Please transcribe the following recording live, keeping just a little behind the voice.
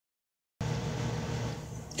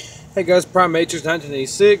Hey guys, Prime Matrix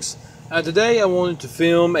 1986. Today I wanted to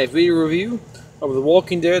film a video review of the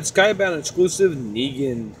Walking Dead Skybound exclusive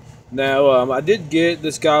Negan. Now, I did get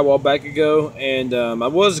this guy a while back ago, and I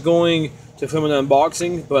was going to film an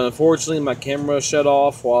unboxing, but unfortunately my camera shut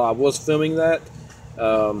off while I was filming that.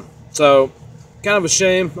 So, kind of a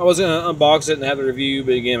shame. I was going to unbox it and have the review,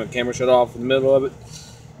 but again, my camera shut off in the middle of it.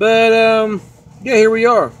 But, yeah, here we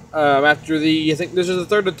are. After I think this is the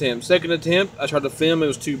third attempt. Second attempt, I tried to film. It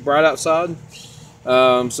was too bright outside.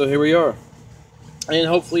 So here we are. And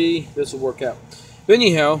hopefully this will work out. But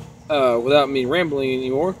anyhow, without me rambling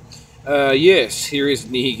anymore, yes, here is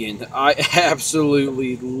Negan. I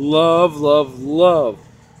absolutely love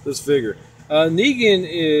this figure. Negan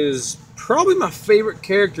is probably my favorite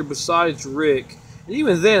character besides Rick. And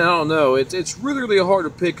even then, I don't know. It's really hard to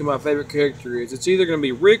pick who my favorite character is. It's either going to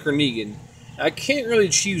be Rick or Negan. I can't really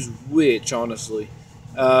choose which, honestly.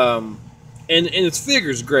 And its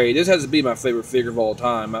figure's great. This has to be my favorite figure of all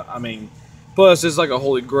time. I mean, plus it's like a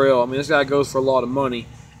holy grail. I mean, this guy goes for a lot of money.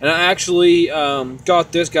 And I actually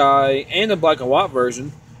got this guy and the black and white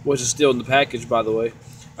version, which is still in the package, by the way,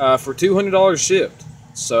 for $200 shipped.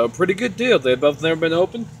 So, pretty good deal. They've both never been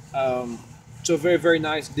opened. So, very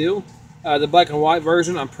nice deal. The black and white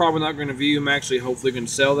version, I'm probably not going to review. I'm actually hopefully going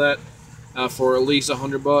to sell that for at least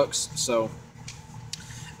 $100. So.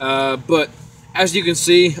 But as you can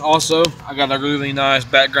see, also, I got a really nice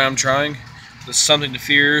background trying the Something to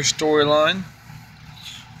Fear storyline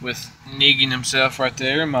with Negan himself right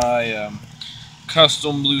there, my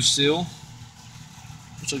custom blue seal,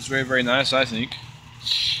 which looks very nice, I think.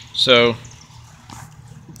 So,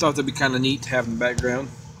 thought that'd be kind of neat to have in the background.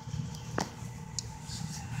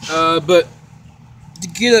 But to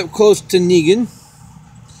get up close to Negan,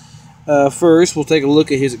 first we'll take a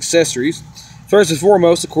look at his accessories. First and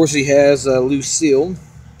foremost, of course, he has Lucille,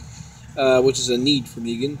 which is a need for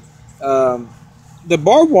Negan. The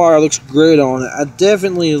barbed wire looks great on it. I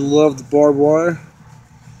definitely love the barbed wire.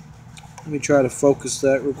 Let me try to focus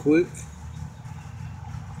that real quick.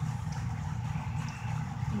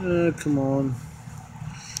 Come on.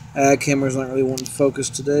 Camera's not really wanting to focus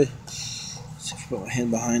today. Let's see if I put my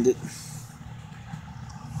hand behind it.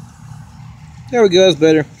 There we go, that's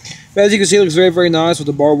better. But as you can see, it looks very nice with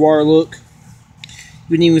the barbed wire look.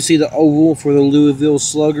 You can even see the oval for the Louisville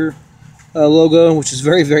Slugger logo, which is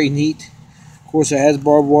very neat. Of course, it has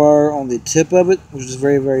barbed wire on the tip of it, which is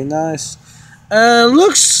very nice.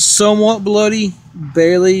 Looks somewhat bloody,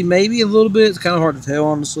 barely, maybe a little bit. It's kind of hard to tell,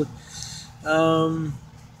 honestly. Yeah,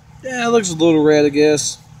 it looks a little red, I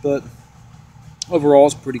guess, but overall,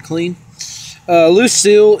 it's pretty clean.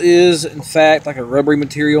 Lucille is, in fact, like a rubbery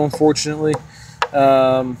material, unfortunately.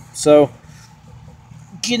 So,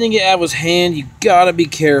 getting it out of his hand, you gotta be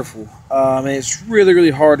careful. And it's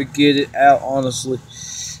really hard to get it out, honestly.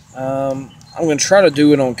 I'm gonna try to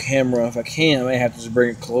do it on camera. If I can, I may have to just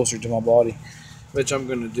bring it closer to my body, which I'm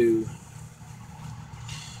gonna do.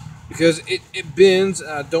 Because it bends,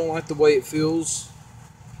 and I don't like the way it feels.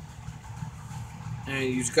 And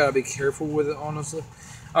you just gotta be careful with it, honestly.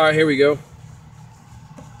 Alright, here we go.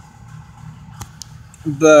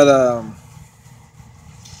 But,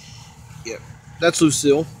 yeah, that's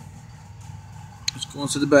Lucille. Let's go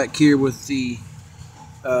into the back here with the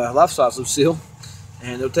life-size Lucille.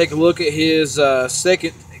 And we'll take a look at his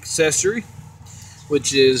second accessory,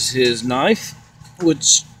 which is his knife,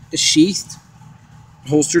 which is sheathed,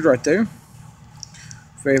 holstered right there.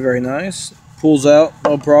 Very nice. Pulls out,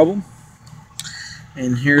 no problem.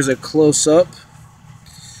 And here's a close-up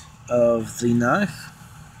of the knife.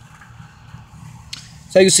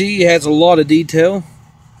 So you can see he has a lot of detail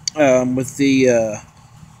with the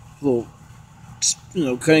little,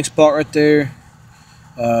 cutting spot right there.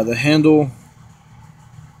 The handle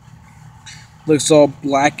looks all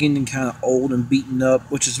blackened and kind of old and beaten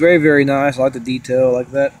up, which is very nice. I like the detail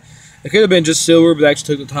like that. It could have been just silver, but they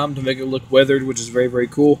actually took the time to make it look weathered, which is very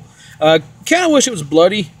cool. Kind of wish it was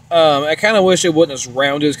bloody. I kind of wish it wasn't as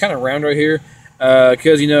rounded. It's kind of round right here,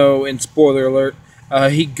 because in spoiler alert,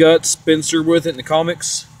 he guts Spencer with it in the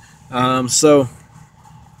comics.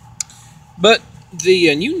 But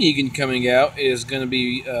the new Negan coming out is going to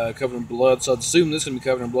be covered in blood, so I'd assume this is going to be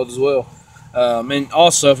covered in blood as well. And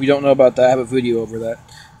also, if you don't know about that, I have a video over that.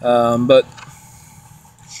 But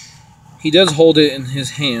he does hold it in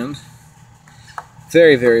his hand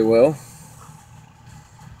very well,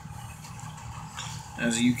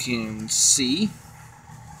 as you can see.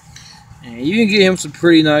 And you can get him some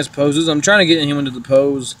pretty nice poses. I'm trying to get him into the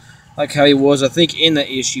pose like how he was, I think, in that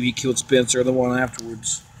issue he killed Spencer, the one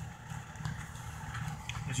afterwards.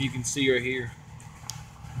 As you can see right here.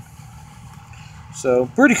 So,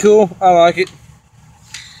 pretty cool. I like it.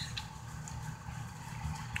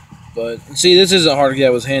 But see, this isn't hard to get out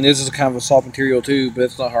of his hand. This is kind of a soft material too, but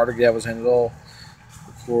it's not hard to get out of his hand at all,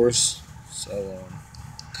 of course. So,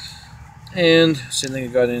 and same thing I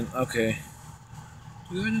got in. Okay,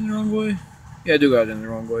 do I got it in the wrong way? Yeah, I do got it in the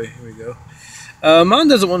wrong way. Here we go. Mine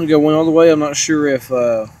doesn't want to go in all the way. I'm not sure if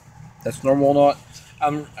that's normal or not.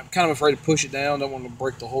 I'm kind of afraid to push it down. Don't want to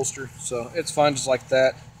break the holster, so it's fine just like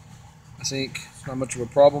that. I think it's not much of a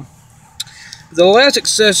problem. The last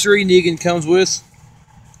accessory Negan comes with,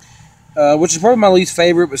 which is probably my least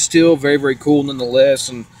favorite, but still very, very cool nonetheless.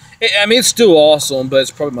 And I mean, it's still awesome, but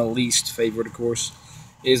it's probably my least favorite, of course,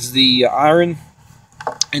 is the iron.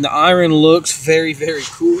 And the iron looks very, very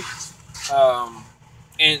cool.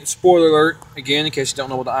 And spoiler alert, again, in case you don't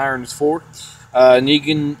know what the iron is for,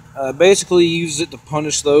 Negan basically uses it to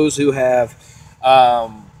punish those who have,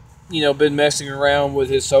 you know, been messing around with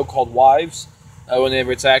his so-called wives,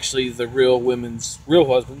 whenever it's actually the real women's real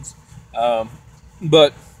husbands.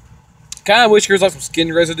 But kind of wish there was like some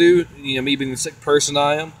skin residue. You know, me being the sick person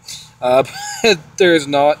I am, but there is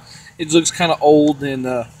not. It looks kind of old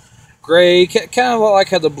and gray, kind of like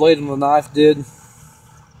how the blade on the knife did.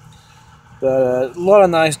 But a lot of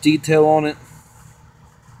nice detail on it,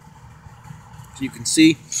 as you can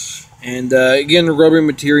see. And again, the rubbery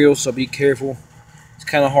material, so be careful. It's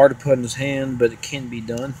kind of hard to put in his hand, but it can be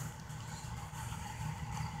done.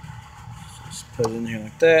 So just put it in here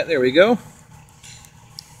like that. There we go.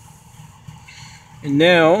 And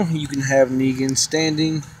now you can have Negan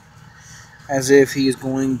standing as if he is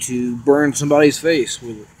going to burn somebody's face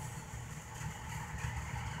with it.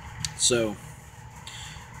 So,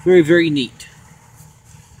 very, very neat.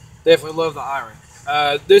 Definitely love the iron.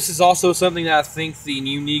 This is also something that I think the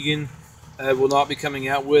new Negan will not be coming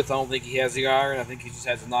out with. I don't think he has the iron. I think he just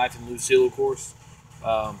has a knife and Lucille, of course.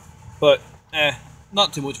 But,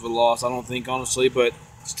 not too much of a loss, I don't think, honestly. But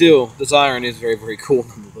still, this iron is very, very cool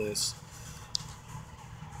nonetheless.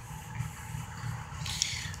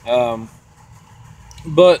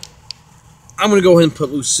 But I'm going to go ahead and put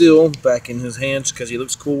Lucille back in his hands because he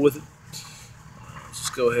looks cool with it. Let's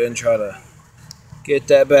just go ahead and try to get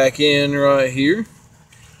that back in right here.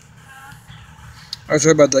 Alright,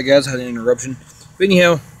 sorry about that, guys. I had an interruption. But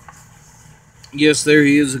anyhow, yes, there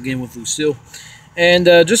he is again with Lucille. And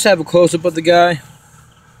just have a close-up of the guy.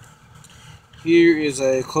 Here is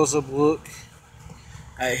a close-up look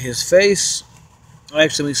at his face.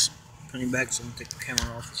 Actually, let me put him back so I'm going to take the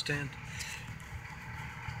camera off the stand.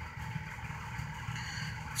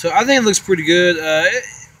 So I think it looks pretty good.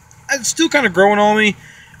 It's still kind of growing on me.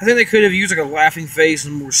 I think they could have used like a laughing face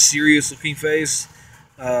and a more serious looking face.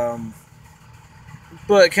 But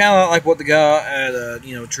kind of like what the guy at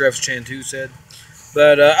you know, Trev's Chan 2 said.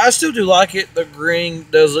 But I still do like it. The green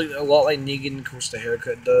does look a lot like Negan. Of course, the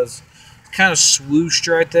haircut does. It's kind of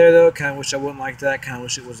swooshed right there, though. Kind of wish I wouldn't like that. Kind of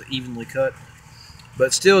wish it was evenly cut.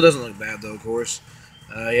 But still, it doesn't look bad, though, of course.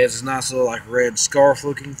 He has this nice little like red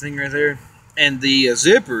scarf-looking thing right there. And the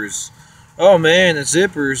zippers, oh man, the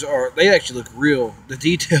zippers they actually look real. The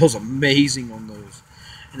detail's amazing on those.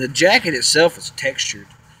 And the jacket itself is textured.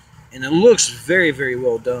 And it looks very, very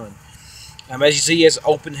well done. As you see, he has an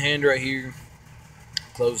open hand right here.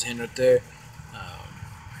 Closed hand right there.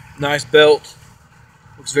 Nice belt.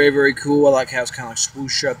 Looks very, very cool. I like how it's kind of like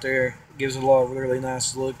swoosh right there. It gives it a lot of really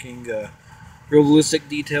nice looking, realistic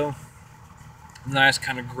detail. Nice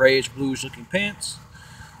kind of grayish, bluish looking pants.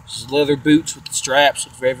 This is leather boots with the straps.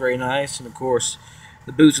 Look very, very nice. And of course,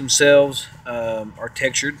 the boots themselves are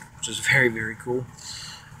textured, which is very, very cool.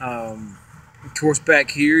 Of course,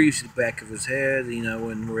 back here, you see the back of his head, you know,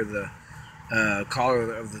 and where the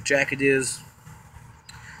collar of the jacket is.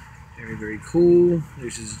 Very, very cool.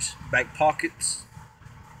 There's his back pockets.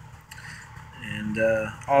 And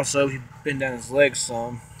also, he bent down his legs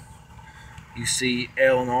some. You see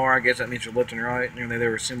L and R, I guess that means you're left and right. Nearly they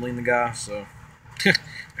were assembling the guy, so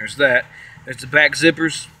there's that. There's the back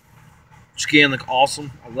zippers, which again look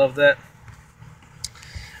awesome. I love that.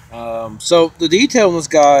 So the detail on this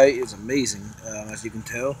guy is amazing, as you can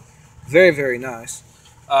tell. Very, very nice.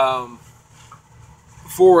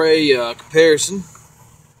 For a comparison,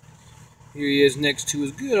 here he is next to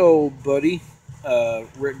his good old buddy,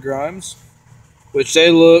 Rick Grimes, which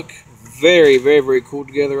they look very, very, very cool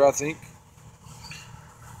together, I think.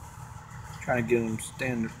 Trying to get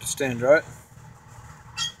them to stand right.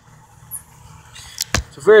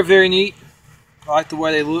 So very, very neat. I like the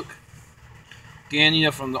way they look. Again, you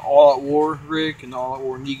know, from the All Out War Rick and the All Out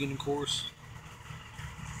War Negan, of course.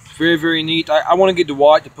 Very, very neat. I want to get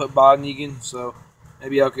Dwight to put by Negan, so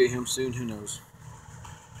maybe I'll get him soon. Who knows?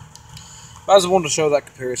 But I just wanted to show that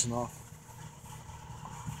comparison off.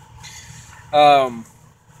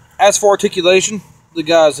 As for articulation, the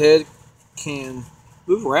guy's head can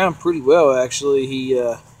move around pretty well. Actually, he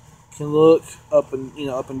can look up and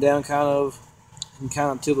up and down, can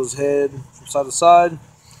kind of tilt his head from side to side.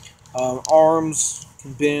 Arms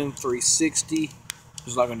can bend 360.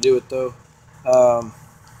 Just not going to do it though.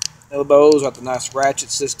 Elbows got the nice ratchet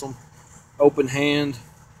system. Open hand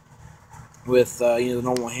with the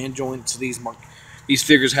normal hand joints these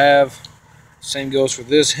figures have. Same goes for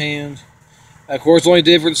this hand. Of course, the only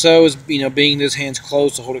difference though is being this hand's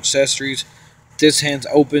closed to hold accessories. This hand's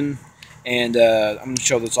open, and I'm going to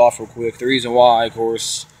show this off real quick. The reason why, of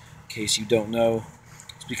course, in case you don't know,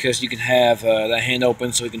 is because you can have that hand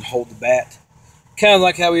open so you can hold the bat. Kind of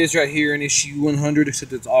like how he is right here in issue 100,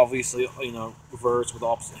 except it's obviously reversed with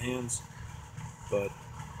opposite hands. But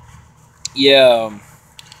yeah,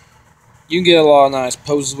 you can get a lot of nice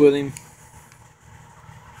poses with him,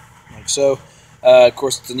 like so. Of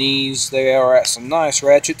course, the knees, they are at some nice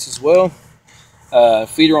ratchets as well.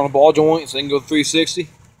 Feet are on a ball joint, so they can go 360,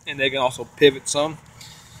 and they can also pivot some.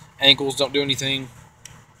 Ankles don't do anything.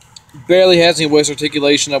 Barely has any waist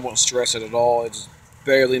articulation. I won't stress it at all. It just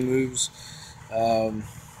barely moves. And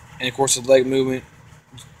of course, the leg movement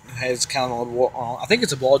has kind of I think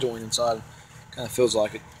it's a ball joint inside. Kind of feels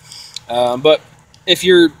like it. But if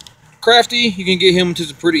you're crafty, you can get him into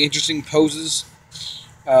some pretty interesting poses.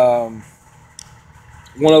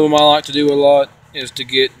 One of them I like to do a lot is to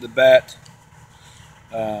get the bat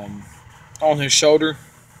on his shoulder,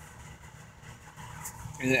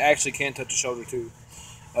 and it actually can touch the shoulder too,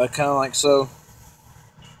 kind of like so.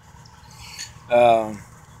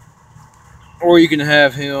 Or you can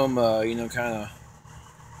have him, kind of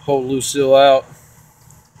hold Lucille out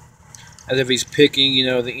as if he's picking,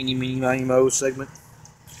 the eeny, meeny, miny, mo segment.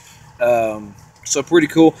 So pretty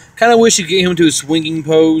cool. Kind of wish you could get him to a swinging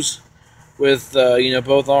pose with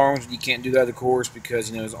both arms. You can't do that, of course, because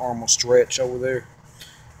his arm will stretch over there.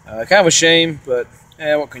 Kind of a shame, but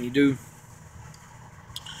what can you do?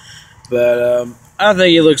 But I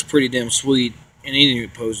think it looks pretty damn sweet in any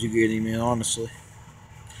pose you get him in, honestly.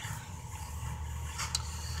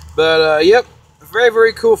 But yep, very,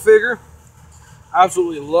 very cool figure.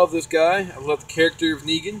 Absolutely love this guy. I love the character of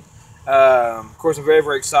Negan. Of course, I'm very,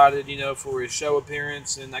 very excited, for his show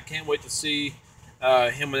appearance, and I can't wait to see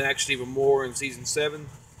him in action even more in Season 7.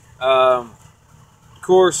 Of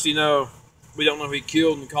course, we don't know who he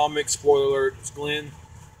killed in the comics. Spoiler alert, it's Glenn.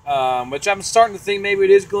 Which I'm starting to think maybe it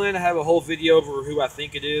is Glenn. I have a whole video over who I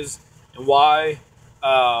think it is and why.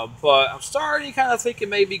 But I'm starting to kind of think it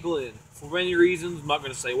may be Glenn. For many reasons. I'm not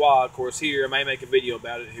going to say why, of course, here. I may make a video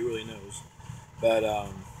about it. Who really knows? But,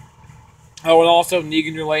 oh, and also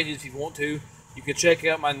Negan related, if you want to. You can check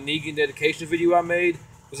out my Negan dedication video I made.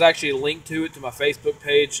 There's actually a link to it to my Facebook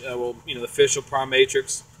page. The official Prime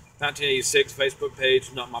Matrix 1986 Facebook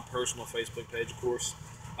page, not my personal Facebook page, of course.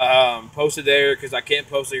 Posted there because I can't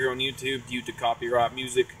post it here on YouTube due to copyright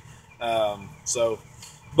music.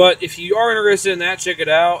 But if you are interested in that, check it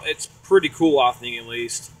out. It's pretty cool, I think, at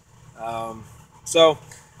least. So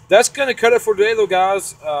that's going to cut it for today, though,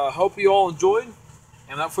 guys. Hope you all enjoyed.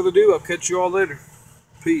 And without further ado, I'll catch you all later.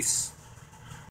 Peace.